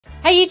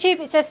Hey YouTube,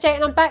 it's SJ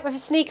and I'm back with a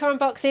sneaker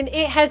unboxing.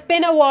 It has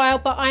been a while,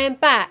 but I am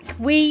back.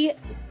 We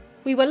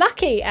were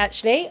lucky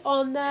actually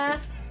on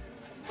I've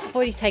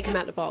already taken them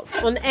out of the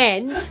box. On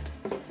End.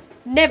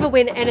 Never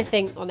win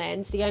anything on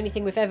Ends. The only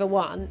thing we've ever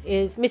won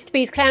is Mr.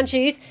 B's clown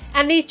shoes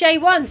and these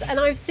J1s, and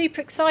I'm super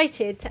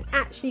excited to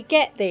actually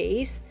get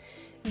these.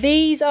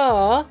 These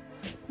are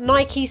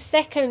Nike's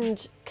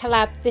second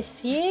collab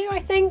this year, I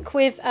think,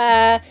 with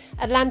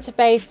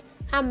Atlanta-based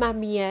A Ma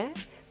Maniere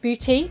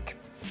boutique.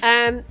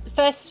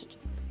 First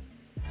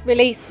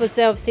release was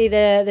obviously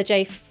the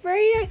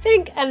J3, I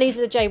think, and these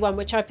are the J1,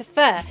 which I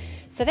prefer.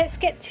 So let's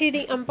get to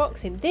the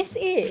unboxing. This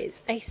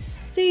is a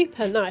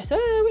super nice,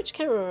 which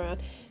camera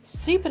around?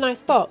 Super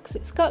nice box.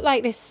 It's got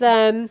like this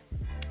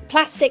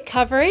plastic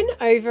covering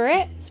over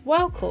it. It's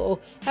well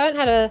cool. I haven't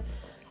had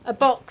a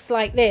box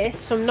like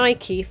this from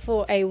Nike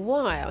for a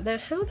while. Now,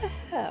 how the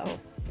hell?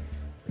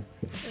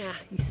 Ah,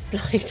 you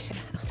slide it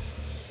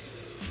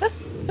out.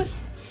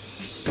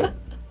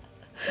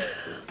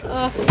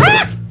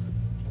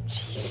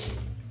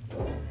 Jeez.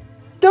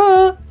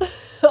 Duh!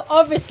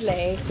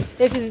 Obviously,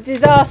 this is a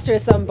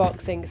disastrous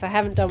unboxing because I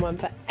haven't done one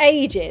for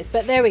ages,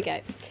 but there we go.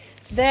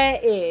 There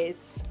is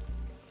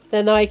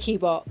the Nike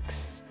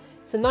box.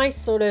 It's a nice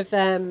sort of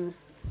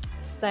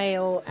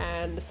sail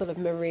and sort of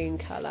maroon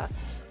colour.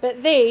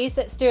 But these,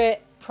 let's do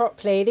it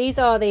properly. These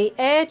are the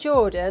Air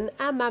Jordan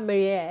A Ma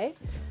Maniere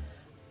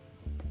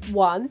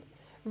 1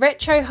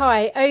 Retro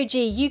High OG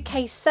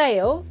UK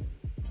sale.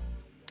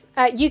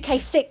 UK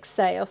 6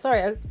 sale,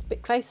 sorry, a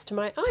bit closer to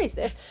my eyes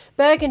this.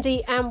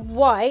 Burgundy and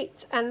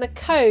white, and the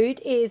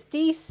code is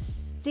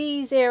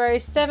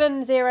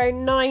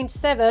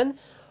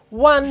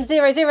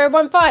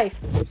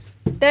D07097100015.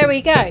 There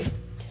we go.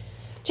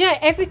 Do you know,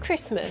 every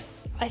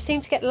Christmas I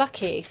seem to get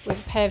lucky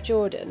with a pair of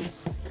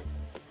Jordans,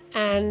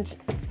 and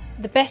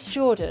the best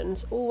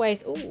Jordans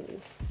always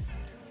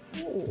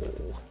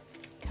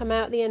come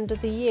out at the end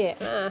of the year.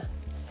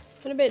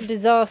 A bit of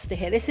disaster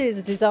here. This is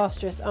a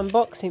disastrous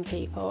unboxing,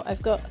 people.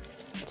 I've got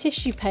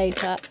tissue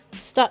paper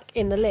stuck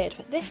in the lid,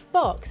 but this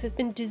box has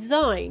been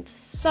designed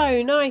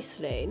so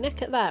nicely.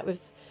 Look at that, with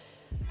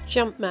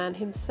Jumpman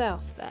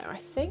himself there, I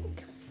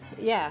think.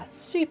 Yeah,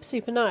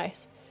 super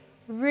nice.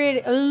 Really,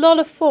 a lot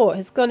of thought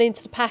has gone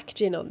into the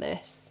packaging on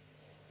this.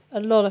 A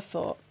lot of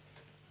thought.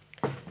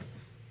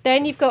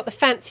 Then you've got the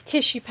fancy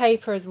tissue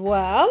paper as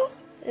well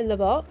in the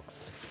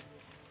box.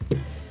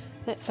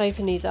 Let's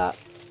open these up.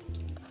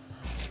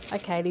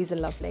 Okay, these are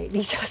lovely.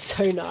 These are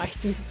so nice.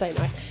 These are so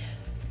nice.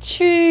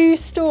 True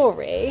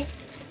story.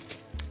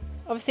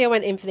 Obviously, I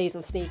went in for these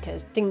on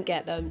sneakers. Didn't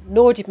get them.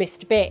 Nor did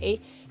Mr.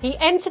 B. He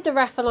entered the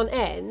raffle on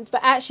End,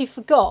 but actually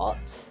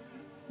forgot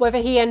whether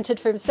he entered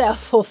for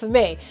himself or for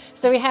me.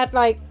 So we had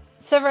like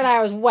several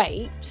hours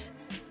wait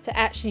to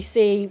actually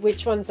see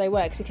which ones they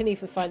were, because he couldn't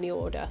even find the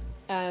order.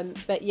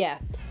 But yeah,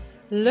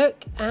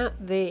 look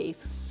at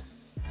these.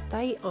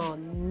 They are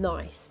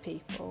nice,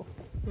 people.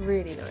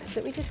 Really nice.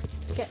 Let me just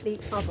get the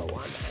other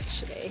one,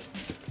 actually.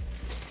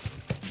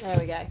 There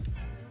we go.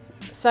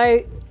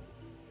 So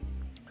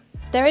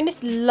they're in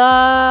this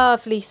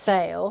lovely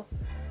sale.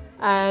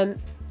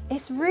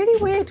 It's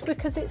really weird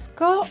because it's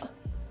got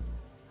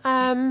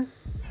I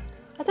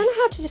don't know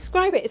how to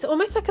describe it. It's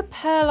almost like a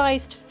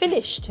pearlized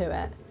finish to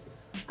it,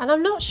 and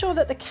I'm not sure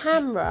that the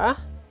camera,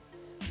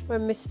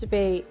 when Mr.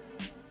 B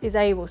is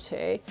able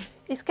to,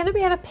 is going to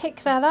be able to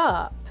pick that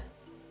up.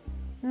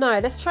 No,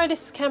 let's try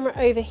this camera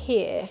over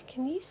here.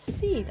 Can you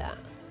see that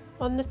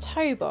on the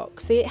toe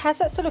box? See, it has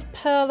that sort of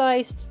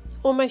pearlized,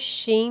 almost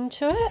sheen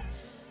to it.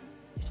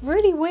 It's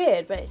really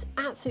weird, but it's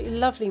absolutely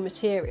lovely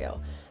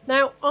material.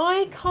 Now,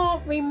 I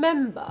can't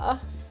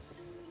remember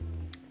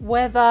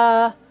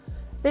whether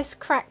this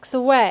cracks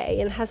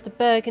away and has the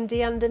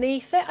burgundy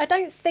underneath it. I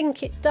don't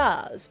think it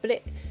does,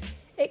 but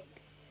it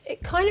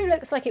kind of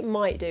looks like it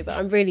might do, but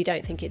I really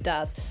don't think it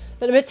does.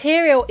 But the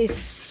material is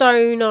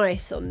so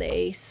nice on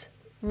these.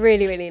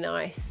 Really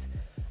nice.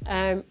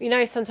 You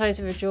know, sometimes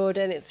with a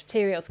Jordan,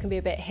 materials can be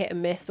a bit hit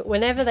and miss, but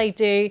whenever they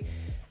do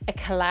a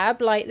collab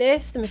like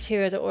this, the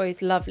materials are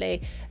always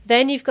lovely.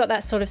 Then you've got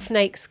that sort of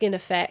snakeskin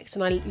effect,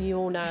 and you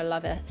all know I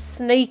love it.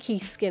 Snaky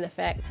skin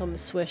effect on the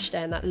swoosh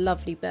there, and that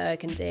lovely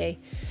burgundy.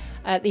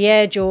 The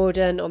Air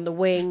Jordan on the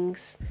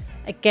wings.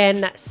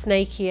 Again, that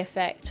snaky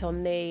effect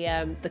on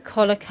the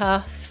collar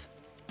cuff,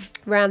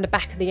 around the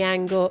back of the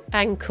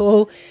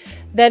ankle.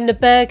 Then the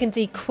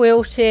burgundy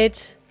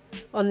quilted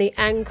on the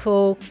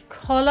ankle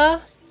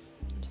collar.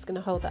 I'm just going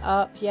to hold that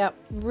up. Yep,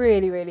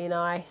 really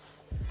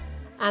nice.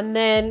 And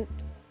then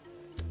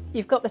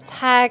you've got the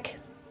tag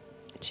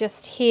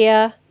just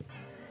here.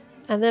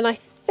 And then I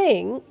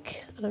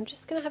think, and I'm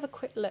just going to have a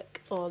quick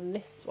look on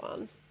this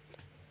one.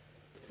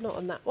 Not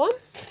on that one.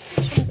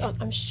 Which one's on?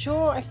 I'm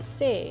sure I've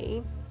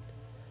seen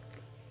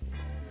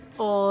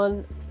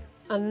on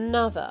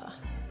another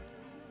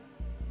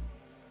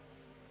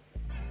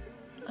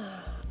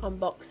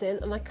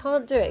unboxing, and I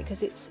can't do it because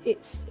there's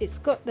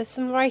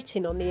some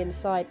writing on the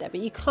inside there,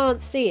 but you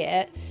can't see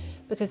it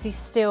because these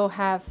still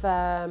have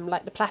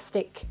like the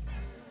plastic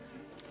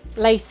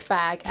lace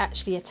bag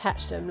actually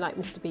attached to them, like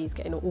Mr. B's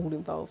getting all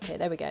involved here.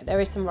 There we go. There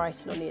is some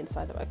writing on the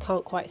inside of it. I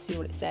can't quite see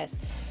what it says.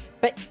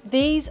 But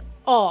these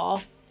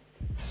are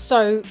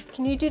so...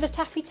 Can you do the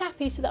tappy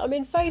tappy so that I'm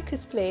in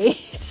focus,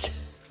 please?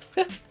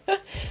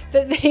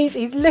 But these,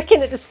 he's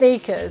looking at the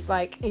sneakers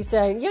like he's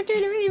doing, you're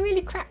doing a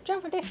really crap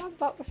job of this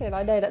unboxing.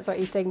 I know that's what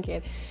he's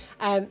thinking.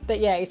 But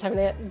yeah, he's having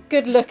a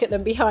good look at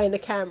them behind the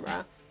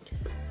camera.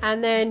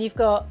 And then you've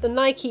got the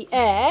Nike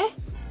Air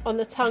on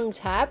the tongue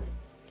tab.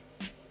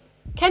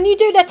 Can you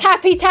do the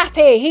tappy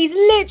tappy? He's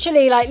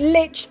literally like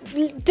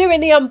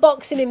doing the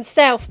unboxing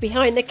himself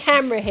behind the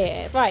camera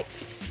here. Right.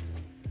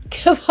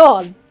 Come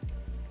on.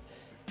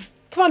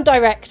 Come on,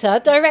 director.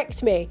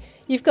 Direct me.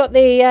 You've got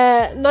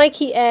the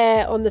Nike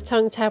Air on the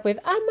tongue tab with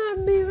A Ma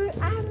Maniere.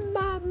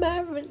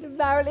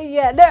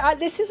 Yeah, no,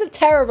 this is a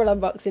terrible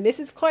unboxing. This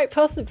is quite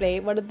possibly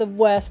one of the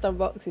worst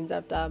unboxings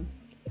I've done.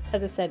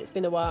 As I said, it's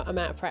been a while. I'm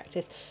out of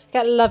practice.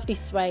 Got lovely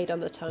suede on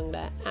the tongue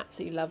there.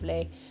 Absolutely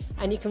lovely.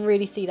 And you can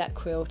really see that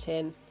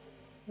quilting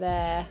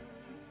there.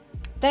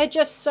 They're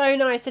just so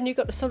nice. And you've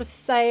got the sort of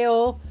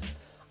sail.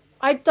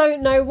 I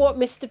don't know what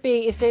Mr.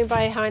 B is doing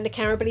behind the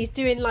camera, but he's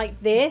doing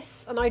like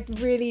this, and I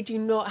really do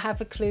not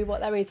have a clue what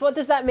that means. What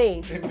does that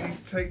mean? It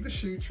means take the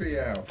shoe tree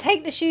out.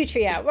 Take the shoe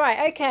tree out.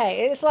 Right,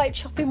 okay. It's like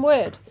chopping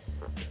wood.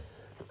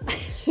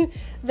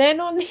 Then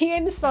on the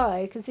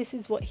inside, because this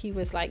is what he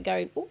was like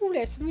going, oh,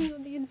 there's something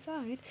on the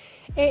inside.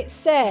 It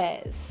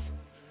says,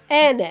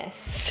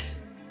 Ernest.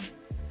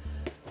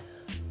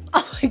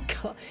 Oh my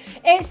God.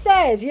 It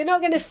says, you're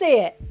not going to see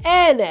it,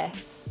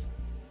 Ernest.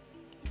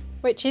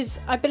 Which is,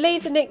 I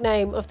believe, the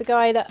nickname of the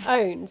guy that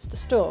owns the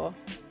store.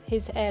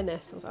 His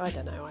Ernest. I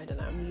don't know.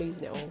 I'm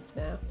losing it all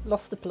now.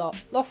 Lost the plot.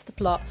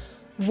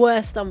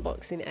 Worst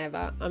unboxing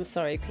ever. I'm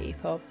sorry,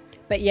 people.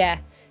 But yeah,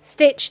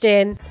 stitched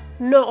in.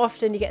 Not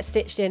often you get a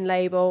stitched in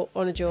label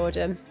on a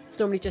Jordan. It's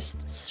normally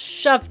just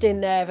shoved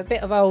in there with a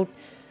bit of old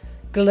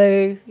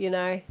glue, you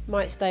know.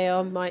 Might stay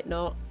on, might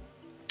not.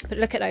 But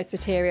look at those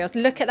materials.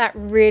 Look at that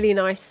really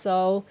nice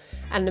sole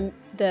and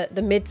the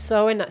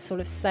midsole in that sort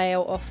of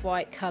sail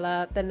off-white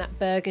colour. Then that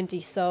burgundy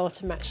sole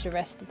to match the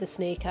rest of the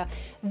sneaker.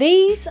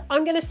 These,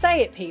 I'm going to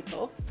say it,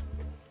 people.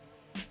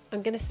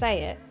 I'm going to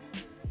say it.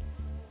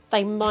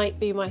 They might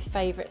be my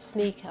favourite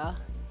sneaker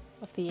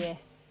of the year.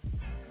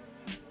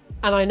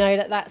 And I know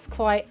that that's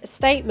quite a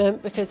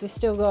statement because we've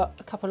still got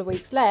a couple of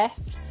weeks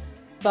left.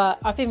 But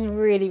I've been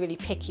really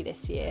picky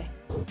this year.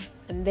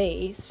 And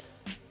these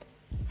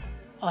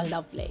are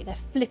lovely. They're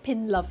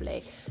flipping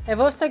lovely. They've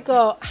also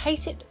got, I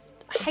hate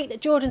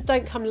that Jordans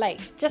don't come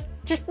laced.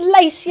 Just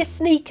lace your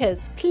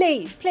sneakers,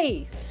 please.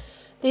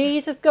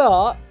 These have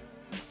got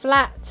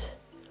flat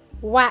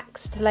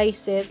waxed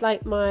laces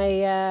like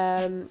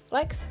my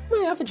like some of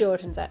my other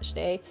Jordans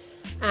actually,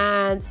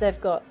 and they've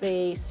got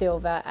the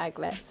silver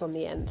aglets on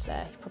the end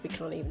there. You probably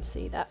can't even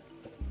see that.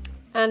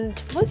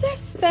 And was there a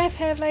spare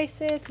pair of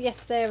laces?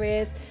 Yes, there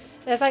is.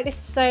 There's like this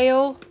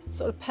sail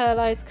sort of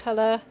pearlized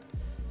colour.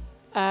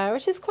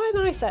 Which is quite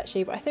nice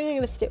actually, but I think I'm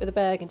going to stick with the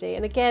burgundy.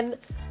 And again,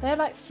 they're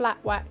like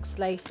flat wax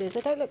laces.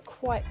 They don't look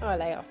quite, oh,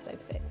 they are same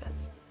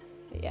thickness.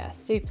 But yeah,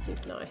 super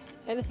nice.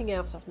 Anything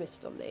else I've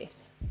missed on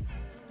these?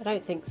 I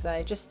don't think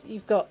so. Just,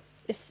 you've got,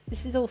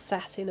 this is all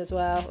satin as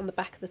well on the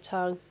back of the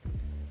tongue.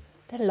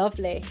 They're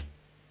lovely.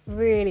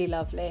 Really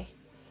lovely.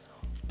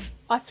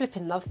 I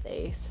flipping love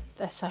these.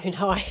 They're so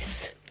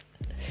nice.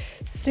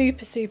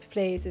 Super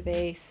pleased with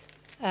these.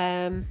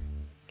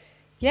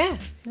 Yeah,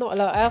 not a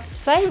lot else to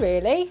say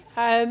really.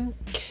 As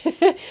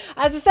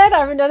I said, I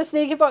haven't done a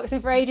sneaker boxing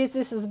for ages.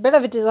 This was a bit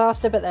of a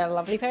disaster, but they're a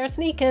lovely pair of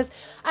sneakers.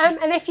 And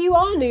if you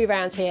are new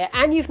around here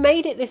and you've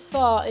made it this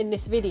far in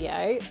this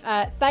video,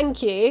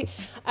 thank you.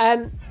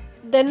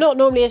 They're not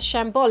normally as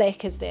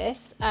shambolic as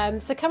this.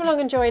 So come along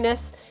and join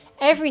us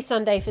every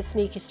Sunday for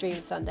Sneaker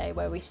Stream Sunday,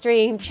 where we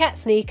stream, chat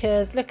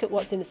sneakers, look at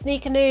what's in the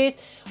sneaker news,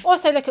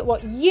 also look at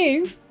what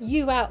you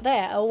out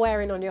there are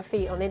wearing on your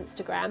feet on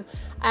Instagram.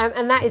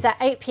 And that is at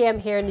 8 PM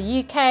here in the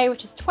UK,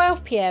 which is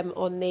 12 PM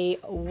on the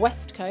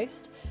West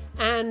Coast,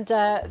 and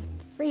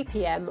 3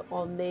 PM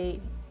on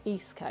the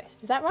East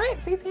Coast. Is that right?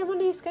 3 PM on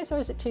the East Coast, or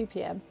is it 2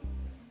 PM?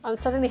 I'm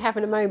suddenly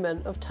having a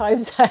moment of time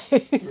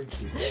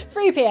zones.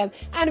 3 PM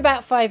and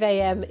about 5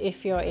 AM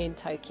if you're in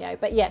Tokyo.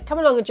 But yeah, come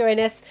along and join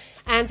us.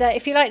 And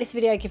if you like this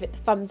video, give it the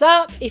thumbs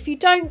up. If you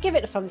don't, give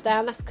it a thumbs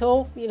down. That's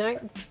cool. You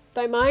know,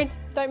 don't mind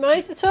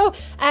at all.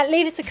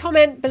 Leave us a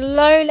comment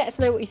below. Let us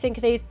know what you think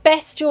of these.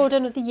 Best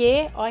Jordan of the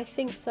year. I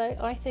think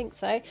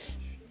so.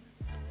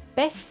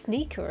 Best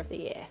sneaker of the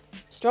year.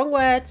 Strong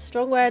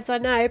words, I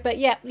know. But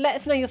yeah, let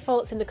us know your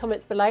thoughts in the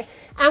comments below.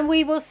 And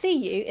we will see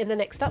you in the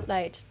next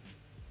upload.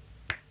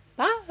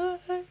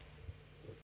 Bye.